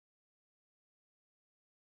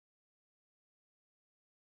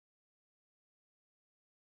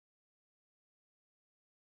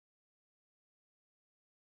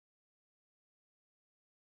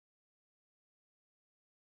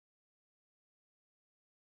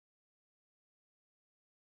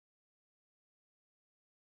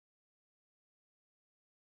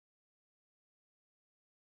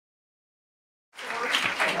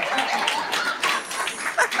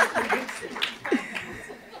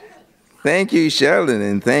Thank you, Sheldon,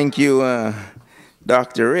 and thank you,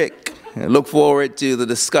 Dr. Rick. I look forward to the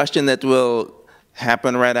discussion that will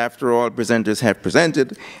happen right after all presenters have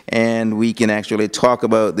presented, and we can actually talk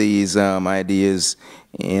about these ideas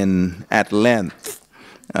at length.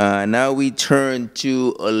 Now we turn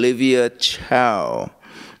to Olivia Chow.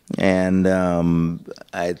 And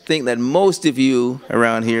I think that most of you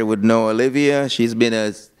around here would know Olivia. She's been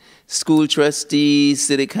a school trustee,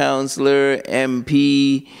 city councilor,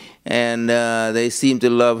 MP, and they seem to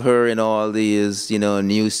love her in all these,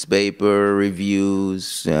 newspaper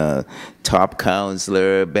reviews, top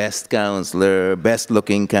counselor, best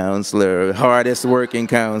looking counselor, hardest working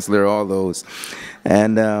counselor, all those.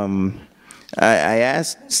 And I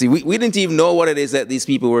asked, we didn't even know what it is that these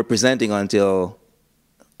people were presenting until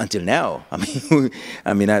now.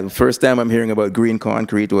 The first time I'm hearing about green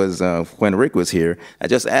concrete was when Rick was here. I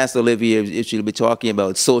just asked Olivia if she'll be talking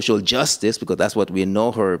about social justice, because that's what we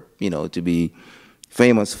know her, to be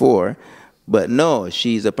famous for. But no,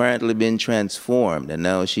 she's apparently been transformed, and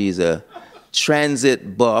now she's a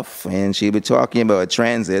transit buff, and she'll be talking about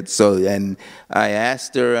transit. And I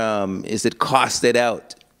asked her, is it costed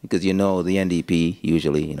out? Because the NDP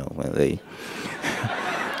usually, when they...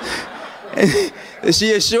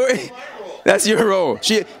 She assures, that's your role.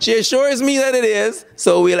 She assures me that it is.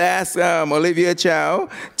 So we'll ask Olivia Chow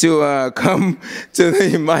to come to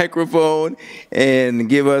the microphone and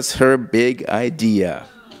give us her big idea.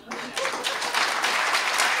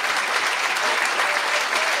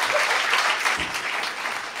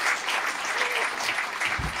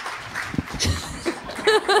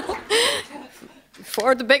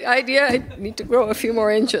 For the big idea, I need to grow a few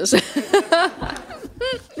more inches.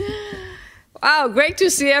 Wow, great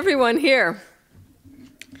to see everyone here.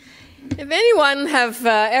 If anyone have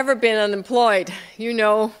ever been unemployed, you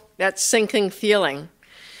know that sinking feeling.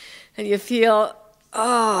 And you feel,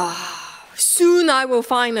 soon I will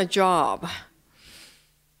find a job.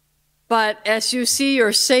 But as you see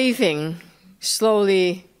your saving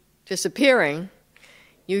slowly disappearing,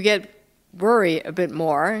 you get worried a bit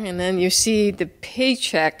more, and then you see the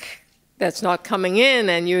paycheck that's not coming in,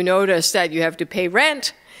 and you notice that you have to pay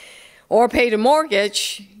rent or pay the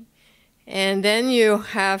mortgage, and then you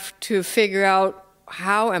have to figure out,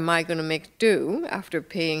 how am I going to make do after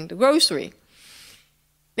paying the grocery?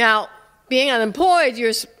 Now, being unemployed,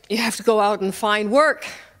 you have to go out and find work.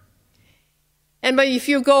 But if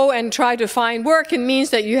you go and try to find work, it means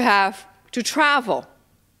that you have to travel.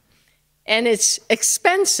 And it's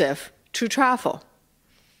expensive to travel.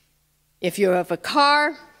 If you have a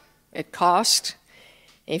car, it costs.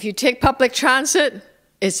 If you take public transit,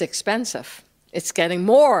 it's expensive. It's getting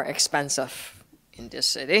more expensive in this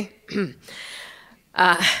city.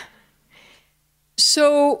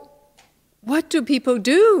 So what do people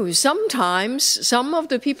do? Sometimes some of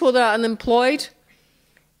the people that are unemployed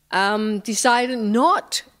decided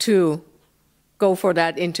not to go for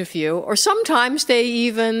that interview, or sometimes they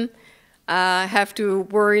even have to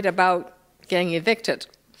worry about getting evicted.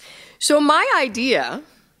 So my idea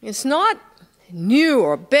is not new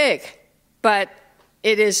or big, but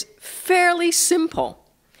it is fairly simple,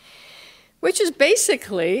 which is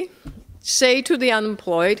basically say to the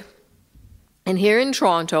unemployed, and here in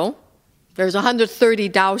Toronto, there's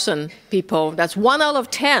 130,000 people. That's 1 out of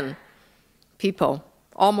 10 people,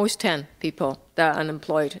 almost 10 people that are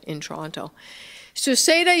unemployed in Toronto. So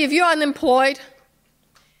say that if you're unemployed,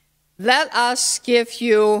 let us give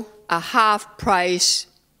you a half-price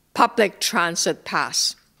public transit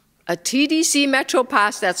pass. A TDC Metro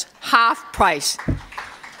Pass that's half price.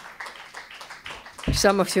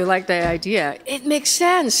 Some of you like the idea. It makes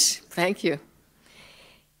sense. Thank you.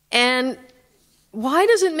 And why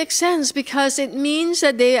does it make sense? Because it means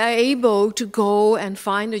that they are able to go and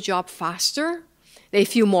find a job faster. They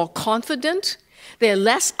feel more confident. They're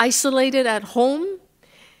less isolated at home.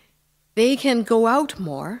 They can go out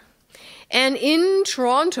more. And in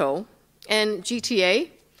Toronto and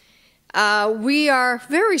GTA, we are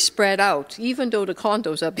very spread out, even though the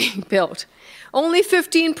condos are being built. Only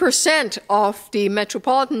 15% of the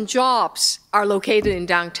metropolitan jobs are located in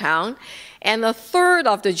downtown, and a third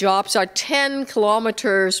of the jobs are 10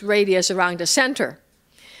 kilometers radius around the center,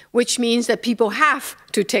 which means that people have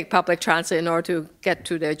to take public transit in order to get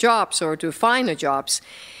to their jobs or to find the jobs.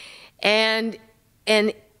 And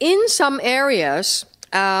in some areas,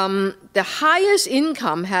 the highest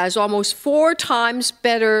income has almost 4 times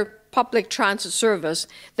better public transit service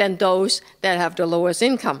than those that have the lowest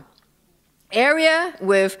income. Area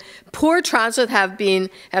with poor transit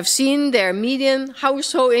have seen their median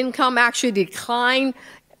household income actually decline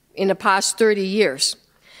in the past 30 years.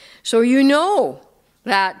 So you know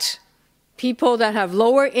that people that have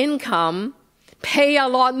lower income pay a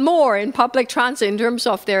lot more in public transit in terms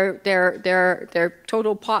of their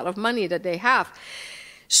total pot of money that they have.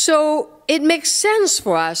 So it makes sense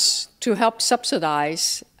for us to help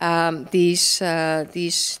subsidize these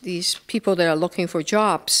people that are looking for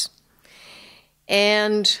jobs.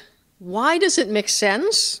 And why does it make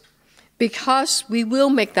sense? Because we will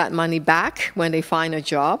make that money back when they find a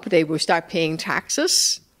job. They will start paying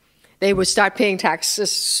taxes. They will start paying taxes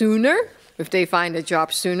sooner if they find a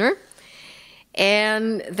job sooner.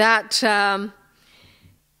 And that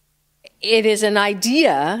it is an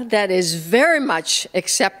idea that is very much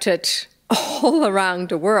accepted all around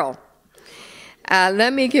the world.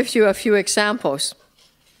 Let me give you a few examples.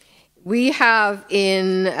 We have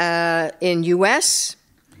in U.S.,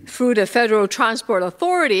 through the Federal Transport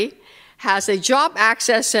Authority, has a job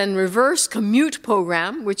access and reverse commute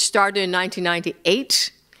program, which started in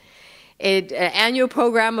 1998. An annual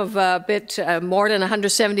program of a bit more than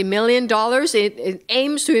 $170 million. It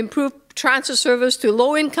aims to improve transit service to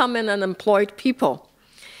low-income and unemployed people.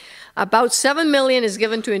 About $7 million is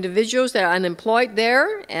given to individuals that are unemployed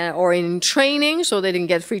there or in training, so they can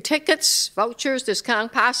get free tickets, vouchers,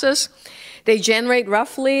 discount passes. They generate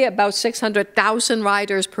roughly about 600,000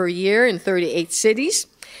 riders per year in 38 cities.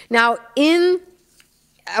 Now, in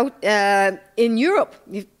Europe,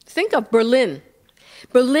 you think of Berlin.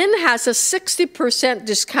 Berlin has a 60%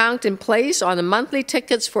 discount in place on the monthly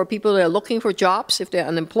tickets for people that are looking for jobs if they're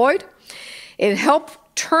unemployed. It helped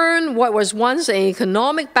turn what was once an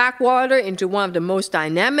economic backwater into one of the most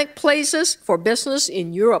dynamic places for business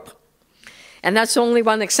in Europe. And that's only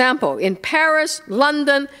one example. In Paris,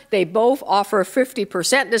 London, they both offer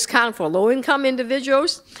 50% discount for low-income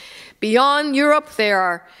individuals. Beyond Europe, there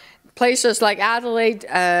are places like Adelaide,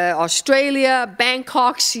 Australia,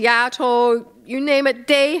 Bangkok, Seattle, you name it,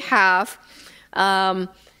 they have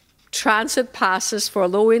transit passes for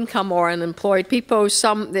low-income or unemployed people.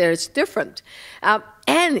 Some there's different.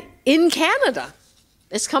 And in Canada,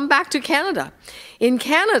 let's come back to Canada. In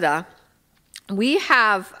Canada, we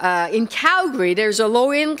have, in Calgary, there's a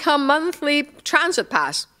low-income monthly transit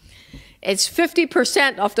pass. It's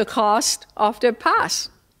 50% of the cost of the pass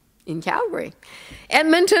in Calgary.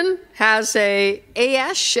 Edmonton has a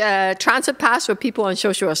AS transit pass for people on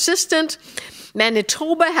social assistance.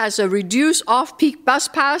 Manitoba has a reduced off-peak bus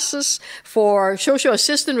passes for social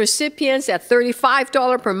assistance recipients at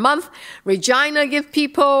 $35 per month. Regina gives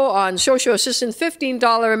people on social assistance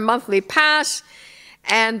 $15 monthly pass.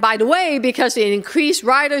 And by the way, because it increased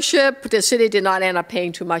ridership, the city did not end up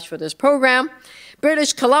paying too much for this program.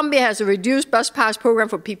 British Columbia has a reduced bus pass program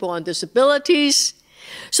for people on disabilities.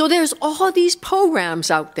 So there's all these programs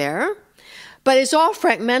out there, but it's all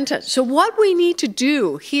fragmented. So what we need to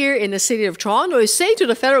do here in the City of Toronto is say to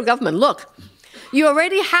the federal government, look, you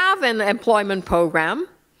already have an employment program.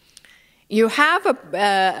 You have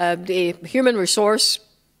the human resource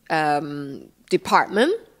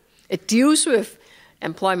department. It deals with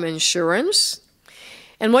employment insurance.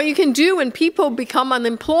 And what you can do when people become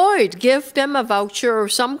unemployed, give them a voucher or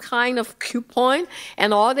some kind of coupon,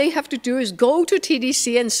 and all they have to do is go to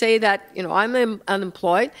TDC and say that, you know, I'm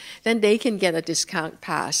unemployed, then they can get a discount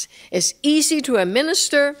pass. It's easy to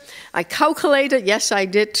administer. I calculated, yes, I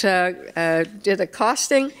did a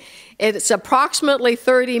costing. It's approximately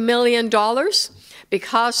 $30 million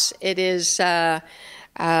because it is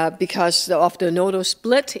because of the nodal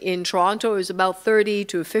split in Toronto is about 30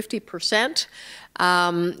 to 50%.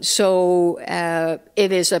 So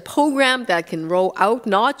it is a program that can roll out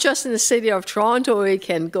not just in the City of Toronto, it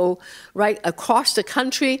can go right across the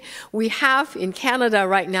country. We have in Canada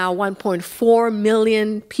right now 1.4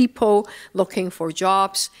 million people looking for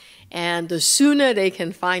jobs, and the sooner they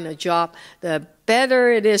can find a job, the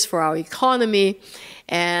better it is for our economy,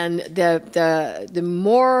 and the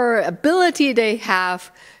more ability they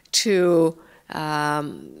have to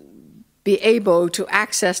be able to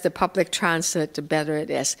access the public transit, the better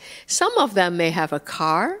it is. Some of them may have a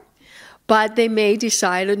car, but they may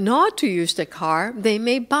decide not to use the car. They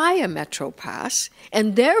may buy a Metro Pass,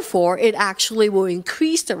 and therefore it actually will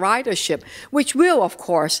increase the ridership, which will, of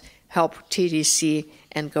course, help TDC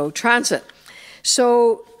and GO Transit.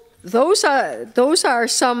 So those are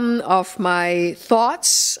some of my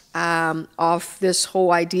thoughts of this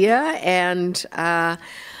whole idea, and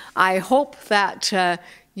I hope that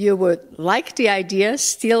you would like the idea,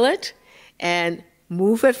 steal it, and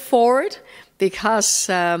move it forward, because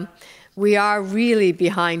we are really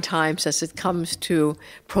behind times as it comes to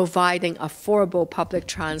providing affordable public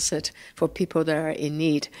transit for people that are in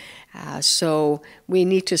need. So we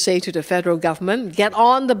need to say to the federal government, get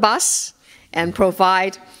on the bus and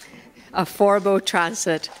provide affordable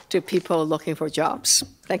transit to people looking for jobs.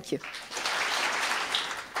 Thank you.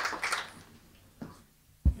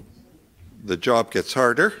 The job gets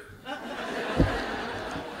harder.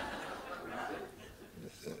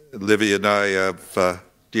 Livy and I have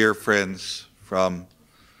dear friends from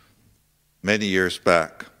many years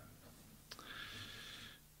back.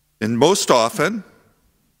 And most often,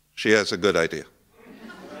 she has a good idea.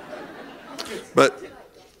 But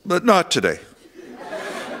not today.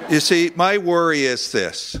 You see, my worry is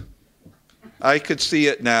this. I could see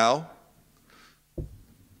it now.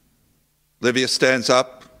 Livia stands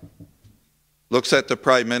up, looks at the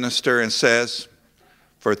Prime Minister and says,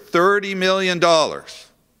 for $30 million,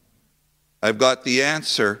 I've got the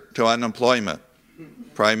answer to unemployment.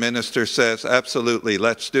 Prime Minister says, absolutely,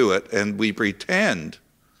 let's do it. And we pretend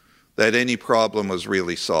that any problem was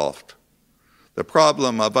really solved. The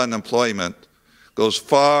problem of unemployment goes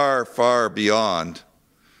far, far beyond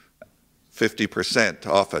 50%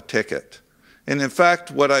 off a ticket. And in fact,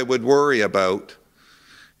 what I would worry about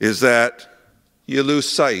is that you lose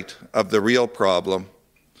sight of the real problem,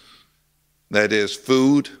 that is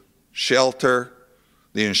food, shelter,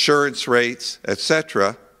 the insurance rates,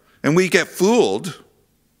 etc., and we get fooled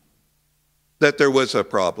that there was a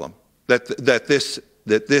problem, that this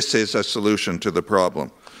is a solution to the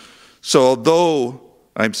problem. So although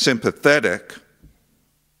I'm sympathetic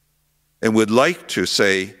and would like to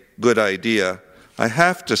say, good idea, I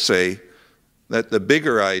have to say that the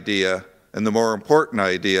bigger idea and the more important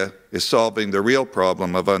idea is solving the real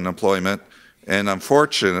problem of unemployment, and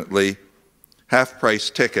unfortunately, half-price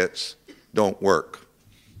tickets don't work.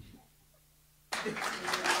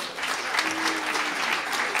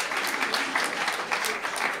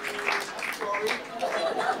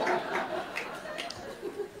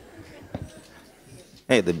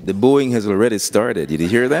 Hey, the booing has already started. Did you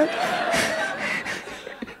hear that?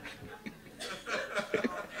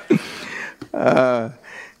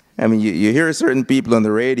 I mean, you hear certain people on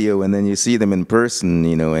the radio, and then you see them in person,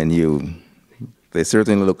 you know, and they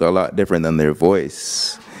certainly look a lot different than their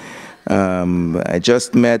voice. I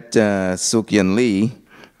just met Sook-Yin Lee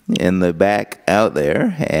in the back out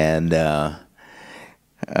there, and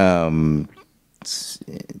it's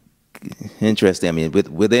interesting. I mean,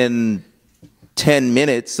 within 10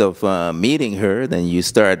 minutes of meeting her, then you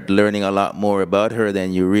start learning a lot more about her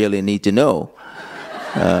than you really need to know.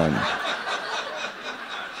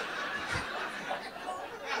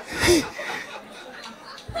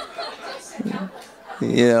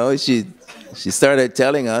 You know, she started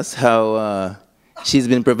telling us how she's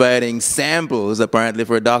been providing samples, apparently,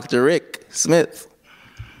 for Dr. Rick Smith.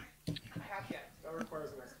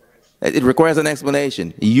 It requires an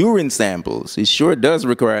explanation. Urine samples. It sure does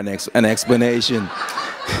require an explanation.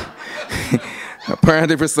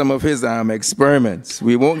 Apparently for some of his experiments.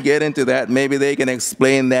 We won't get into that. Maybe they can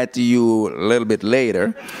explain that to you a little bit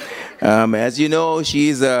later. As you know,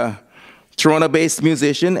 she's a Toronto-based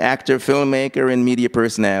musician, actor, filmmaker, and media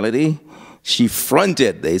personality. She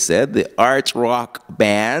fronted, they said, the art rock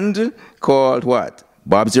band called what?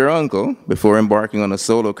 Bob's Your Uncle, before embarking on a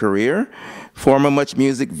solo career. Former Much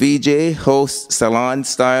Music VJ, hosts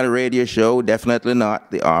salon-style radio show, Definitely Not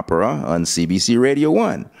the Opera, on CBC Radio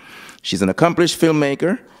 1. She's an accomplished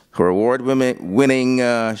filmmaker. Her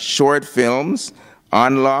award-winning short films,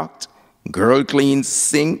 Unlocked, Girl Cleans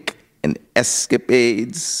Sink, and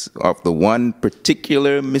Escapades of the One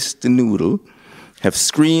Particular Mr. Noodle have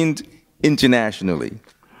screened internationally.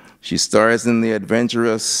 She stars in the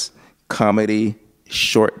adventurous comedy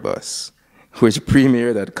Short Bus, which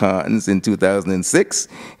premiered at Cannes in 2006,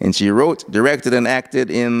 and she wrote, directed, and acted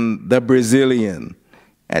in The Brazilian,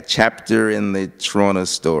 a chapter in the Toronto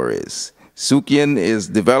Stories. Sook-Yin is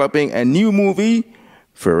developing a new movie,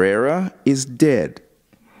 Ferreira is Dead,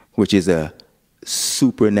 which is a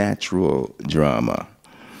supernatural drama.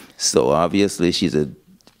 So obviously she's an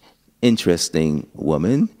interesting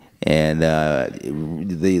woman. And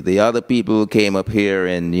the other people came up here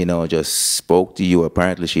and, you know, just spoke to you.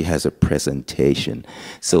 Apparently she has a presentation.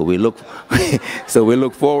 So we look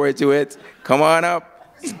forward to it. Come on up.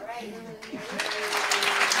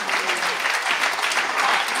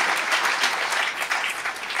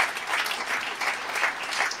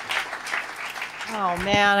 Oh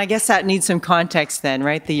man, I guess that needs some context then,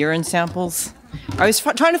 right? The urine samples. I was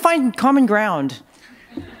trying to find common ground.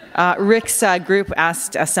 Rick's group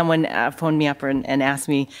asked someone phoned me up and asked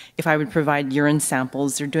me if I would provide urine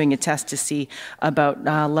samples. They're doing a test to see about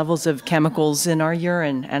levels of chemicals in our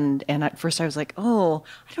urine, and at first I was like, oh,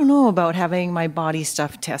 I don't know about having my body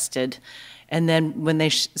stuff tested. And then when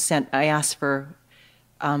they I asked for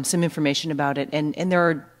some information about it, and there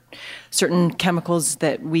are certain chemicals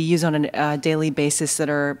that we use on a daily basis that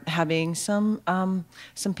are having some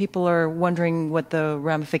people are wondering what the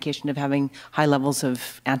ramification of having high levels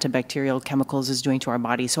of antibacterial chemicals is doing to our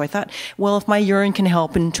body. So I thought, well, if my urine can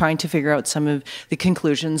help in trying to figure out some of the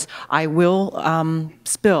conclusions, I will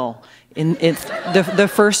spill in the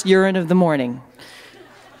first urine of the morning.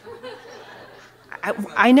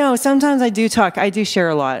 I know, sometimes I do talk, I do share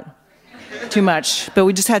a lot. Too much, but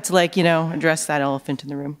we just had to, like, address that elephant in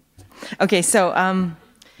the room. Okay, so I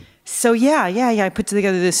put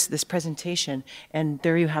together this presentation, and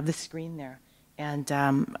there you have the screen there. And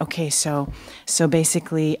okay, so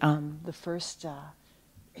basically, the first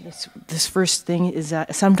this first thing is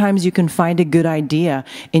that sometimes you can find a good idea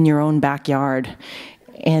in your own backyard.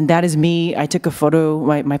 And that is me. I took a photo,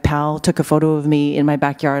 my pal took a photo of me in my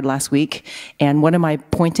backyard last week. And what am I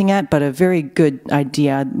pointing at? But a very good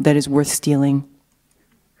idea that is worth stealing.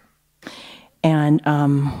 And,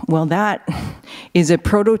 well, that is a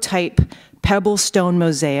prototype pebble stone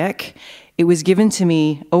mosaic. It was given to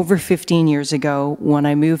me over 15 years ago when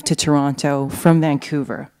I moved to Toronto from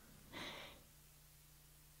Vancouver.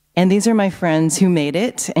 And these are my friends who made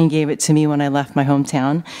it and gave it to me when I left my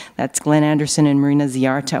hometown. That's Glenn Anderson and Marina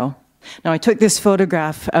Ziarto. Now, I took this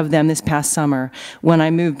photograph of them this past summer when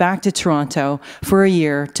I moved back to Toronto for a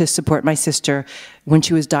year to support my sister when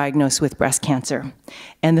she was diagnosed with breast cancer.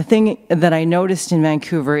 And the thing that I noticed in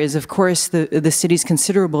Vancouver is, of course, the city's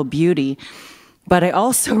considerable beauty, but I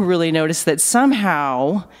also really noticed that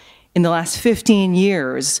somehow, in the last 15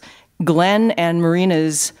 years, Glenn and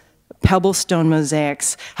Marina's pebble stone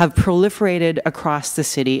mosaics have proliferated across the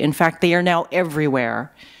city. In fact, they are now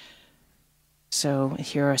everywhere. So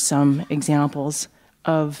here are some examples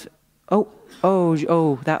of,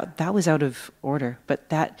 that was out of order, but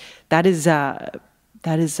that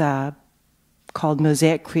is called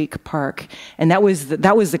Mosaic Creek Park, and that was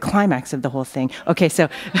the climax of the whole thing. Okay, so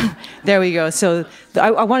there we go. So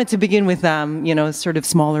I wanted to begin with sort of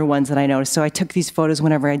smaller ones that I noticed. So I took these photos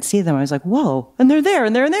whenever I'd see them. I was like, whoa, and they're there,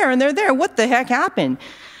 and they're there, and they're there. What the heck happened?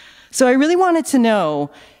 So I really wanted to know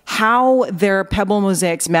how their pebble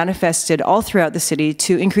mosaics manifested all throughout the city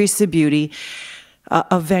to increase the beauty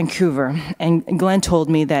of Vancouver. And Glenn told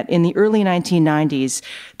me that in the early 1990s,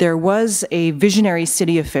 there was a visionary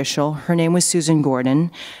city official. Her name was Susan Gordon.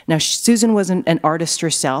 Now, Susan wasn't an artist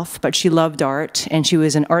herself, but she loved art, and she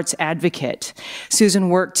was an arts advocate. Susan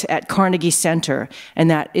worked at Carnegie Center, and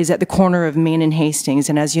that is at the corner of Main and Hastings.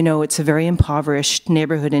 And as you know, it's a very impoverished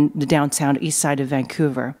neighborhood in the downtown east side of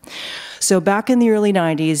Vancouver. So back in the early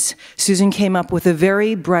 90s, Susan came up with a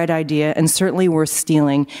very bright idea, and certainly worth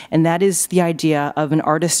stealing, and that is the idea of an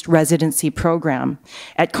artist residency program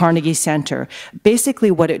at Carnegie Center.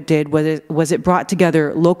 Basically what it did was it brought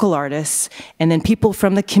together local artists and then people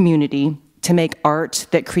from the community to make art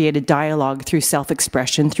that created dialogue through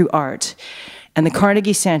self-expression through art. And the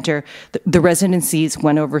Carnegie Center, the residencies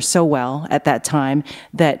went over so well at that time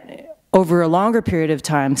that over a longer period of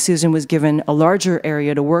time, Susan was given a larger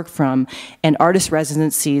area to work from, and artist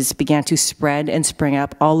residencies began to spread and spring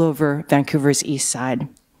up all over Vancouver's east side.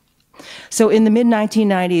 So in the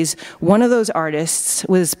mid-1990s, one of those artists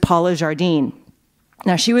was Paula Jardine.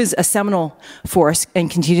 Now, she was a seminal force and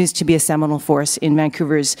continues to be a seminal force in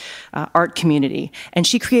Vancouver's art community. And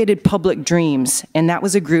she created Public Dreams, and that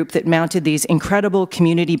was a group that mounted these incredible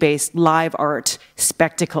community-based live art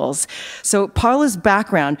spectacles. So Paula's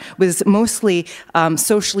background was mostly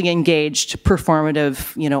socially engaged,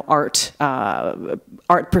 performative,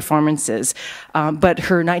 art performances. But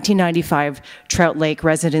her 1995 Trout Lake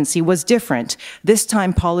residency was different. This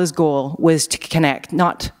time, Paula's goal was to connect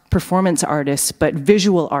not performance artists, but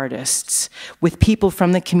visual artists with people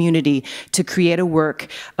from the community to create a work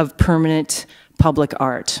of permanent public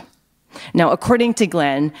art. Now, according to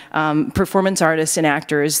Glenn, performance artists and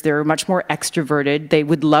actors, they're much more extroverted. They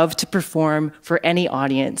would love to perform for any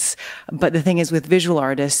audience. But the thing is, with visual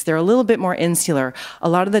artists, they're a little bit more insular. A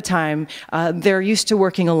lot of the time, they're used to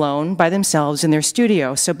working alone by themselves in their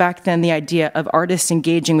studio. So back then, the idea of artists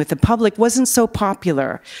engaging with the public wasn't so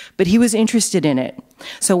popular, but he was interested in it.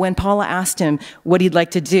 So when Paula asked him what he'd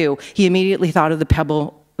like to do, he immediately thought of the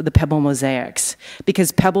pebble mosaics,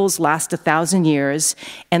 because pebbles last 1,000 years,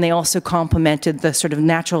 and they also complemented the sort of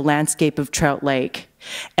natural landscape of Trout Lake.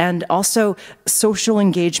 And also, social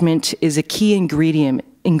engagement is a key ingredient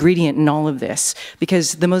in all of this,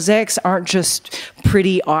 because the mosaics aren't just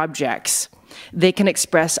pretty objects. They can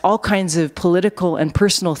express all kinds of political and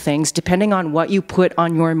personal things depending on what you put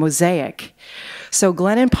on your mosaic. So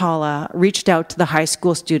Glenn and Paula reached out to the high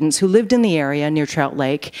school students who lived in the area near Trout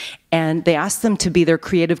Lake, and they asked them to be their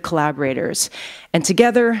creative collaborators. And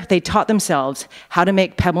together, they taught themselves how to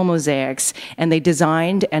make pebble mosaics, and they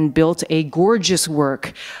designed and built a gorgeous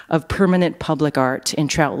work of permanent public art in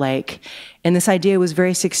Trout Lake. And this idea was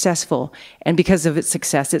very successful, and because of its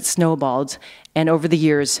success, it snowballed. And over the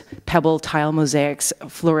years, pebble tile mosaics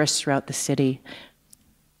flourished throughout the city.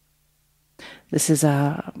 This is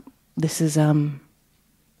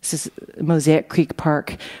Mosaic Creek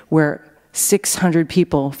Park, where 600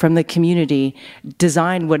 people from the community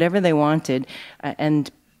designed whatever they wanted, and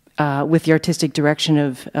with the artistic direction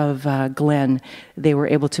of Glenn, they were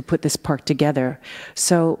able to put this park together.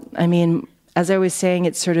 So, I mean, as I was saying,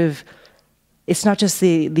 it's not just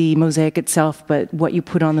the mosaic itself, but what you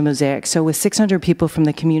put on the mosaic. So with 600 people from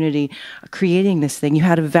the community creating this thing, you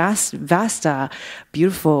had a vast,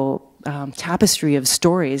 beautiful tapestry of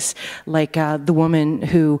stories, like the woman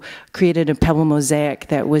who created a pebble mosaic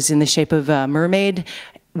that was in the shape of a mermaid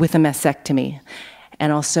with a mastectomy.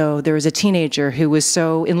 And also there was a teenager who was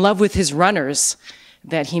so in love with his runners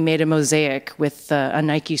that he made a mosaic with a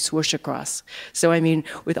Nike swoosh across. So I mean,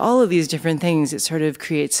 with all of these different things, it sort of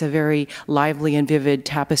creates a very lively and vivid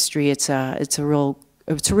tapestry. It's a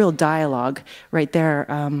real dialogue right there.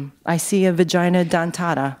 I see a vagina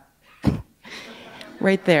dentata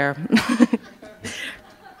right there.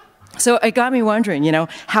 So it got me wondering, you know,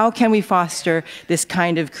 how can we foster this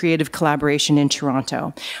kind of creative collaboration in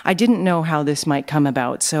Toronto? I didn't know how this might come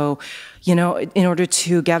about. So, you know, in order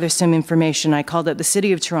to gather some information, I called up the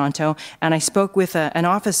City of Toronto and I spoke with an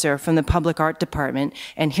officer from the Public Art Department,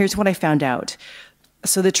 and here's what I found out.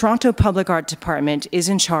 So the Toronto Public Art Department is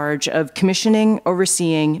in charge of commissioning,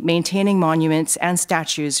 overseeing, maintaining monuments and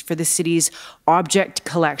statues for the city's object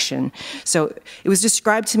collection. So it was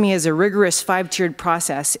described to me as a rigorous 5-tiered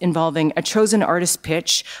process involving a chosen artist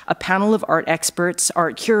pitch, a panel of art experts,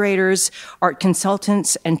 art curators, art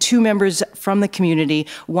consultants, and 2 members from the community,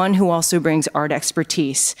 one who also brings art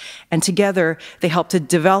expertise. And together, they help to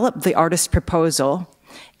develop the artist proposal,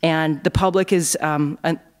 and the public is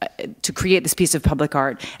to create this piece of public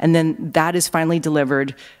art, and then that is finally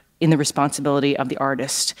delivered in the responsibility of the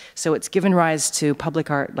artist. So it's given rise to public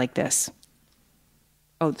art like this.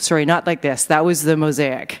 Oh, sorry, not like this. That was the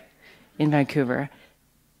mosaic in Vancouver.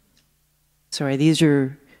 Sorry, these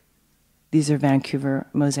are Vancouver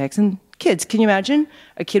mosaics. And kids, can you imagine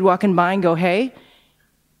a kid walking by and go, "Hey,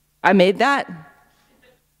 I made that"?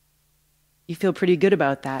 You feel pretty good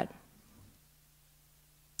about that.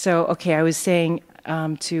 So, okay, I was saying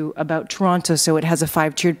about Toronto, so it has a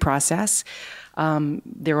 5-tiered process.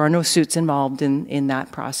 There are no suits involved in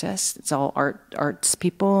that process. It's all arts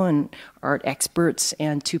people and art experts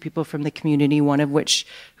and 2 people from the community, one of which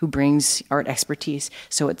who brings art expertise.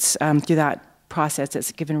 So it's through that process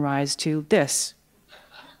that's given rise to this.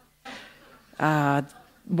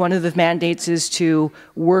 One of the mandates is to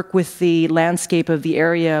work with the landscape of the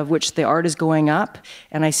area of which the art is going up,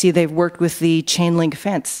 and I see they've worked with the chain link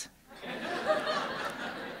fence.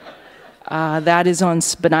 That is on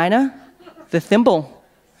Spadina, the thimble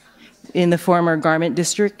in the former garment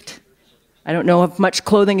district. I don't know if much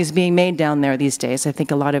clothing is being made down there these days. I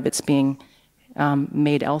think a lot of it's being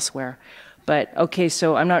made elsewhere. But okay,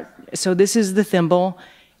 so this is the thimble.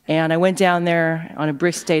 And I went down there on a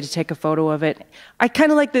brisk day to take a photo of it. I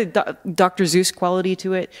kind of like the Dr. Seuss quality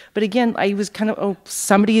to it. But again, I was kind of, oh,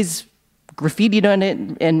 somebody's graffitied on it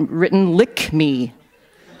and written, "Lick me."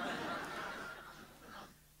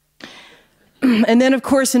 And then, of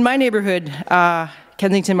course, in my neighborhood,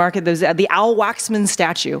 Kensington Market, there's the Al Waxman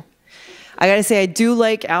statue. I gotta say, I do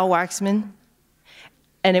like Al Waxman.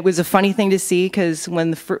 And it was a funny thing to see, because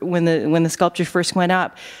when the sculpture first went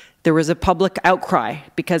up, there was a public outcry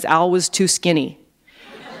because Al was too skinny.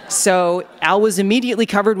 So Al was immediately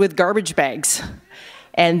covered with garbage bags.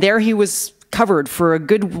 And there he was covered for a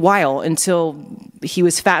good while until he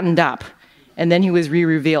was fattened up. And then he was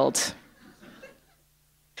re-revealed.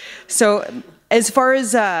 So as far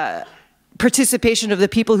as participation of the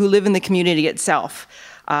people who live in the community itself,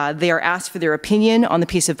 they are asked for their opinion on the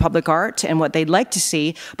piece of public art and what they'd like to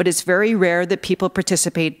see, but it's very rare that people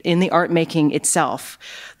participate in the art making itself.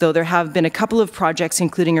 Though there have been a couple of projects,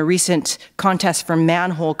 including a recent contest for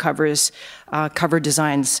manhole cover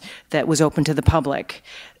designs that was open to the public.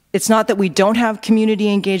 It's not that we don't have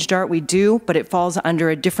community-engaged art, we do, but it falls under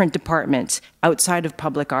a different department outside of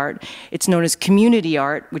public art. It's known as community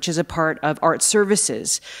art, which is a part of art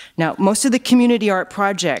services. Now, most of the community art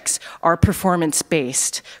projects are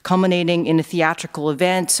performance-based, culminating in a theatrical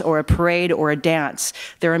event or a parade or a dance.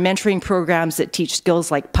 There are mentoring programs that teach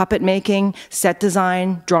skills like puppet making, set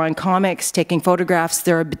design, drawing comics, taking photographs.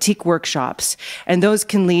 There are batik workshops, and those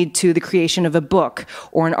can lead to the creation of a book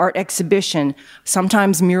or an art exhibition,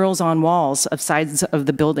 sometimes murals on walls of sides of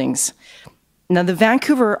the buildings. Now, the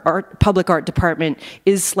Vancouver Public Art Department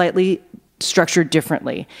is slightly structured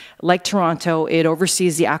differently. Like Toronto, it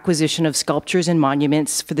oversees the acquisition of sculptures and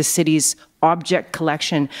monuments for the city's object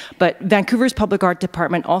collection, but Vancouver's Public Art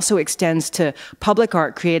Department also extends to public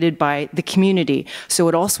art created by the community, so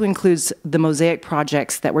it also includes the mosaic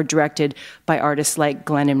projects that were directed by artists like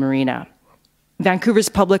Glenn and Marina. Vancouver's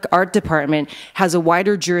Public Art Department has a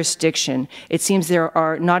wider jurisdiction. It seems there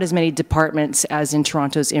are not as many departments as in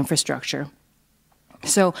Toronto's infrastructure.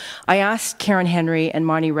 So I asked Karen Henry and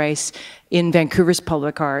Monty Rice in Vancouver's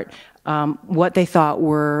Public Art what they thought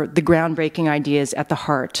were the groundbreaking ideas at the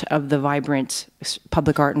heart of the vibrant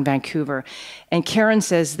public art in Vancouver. And Karen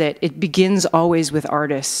says that it begins always with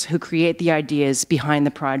artists who create the ideas behind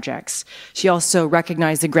the projects. She also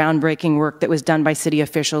recognized the groundbreaking work that was done by city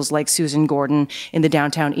officials like Susan Gordon in the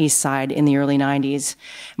downtown East Side in the early 90s.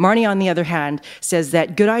 Marnie, on the other hand, says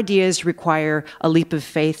that good ideas require a leap of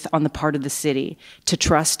faith on the part of the city to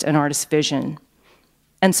trust an artist's vision.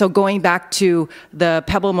 And so going back to the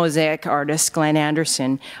Pebble mosaic artist, Glenn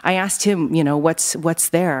Anderson, I asked him, you know, what's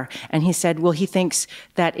there? And he said, well, he thinks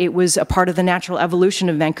that it was a part of the natural evolution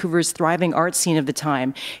of Vancouver's thriving art scene of the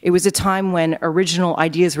time. It was a time when original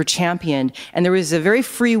ideas were championed, and there was a very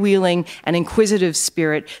freewheeling and inquisitive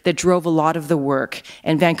spirit that drove a lot of the work.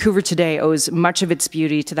 And Vancouver today owes much of its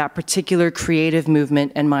beauty to that particular creative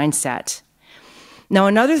movement and mindset. Now,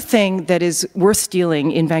 another thing that is worth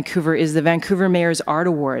stealing in Vancouver is the Vancouver Mayor's Art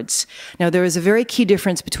Awards. Now, there is a very key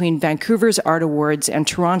difference between Vancouver's Art Awards and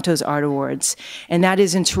Toronto's Art Awards, and that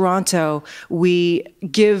is in Toronto, we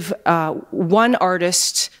give one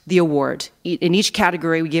artist the award. In each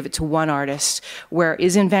category, we give it to one artist,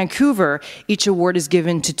 whereas in Vancouver, each award is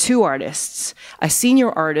given to two artists. A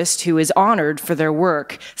senior artist who is honored for their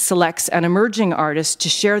work selects an emerging artist to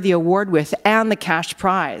share the award with and the cash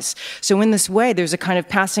prize. So in this way, there's a kind of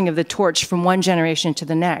passing of the torch from one generation to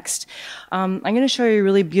the next. I'm going to show you a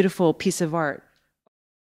really beautiful piece of art.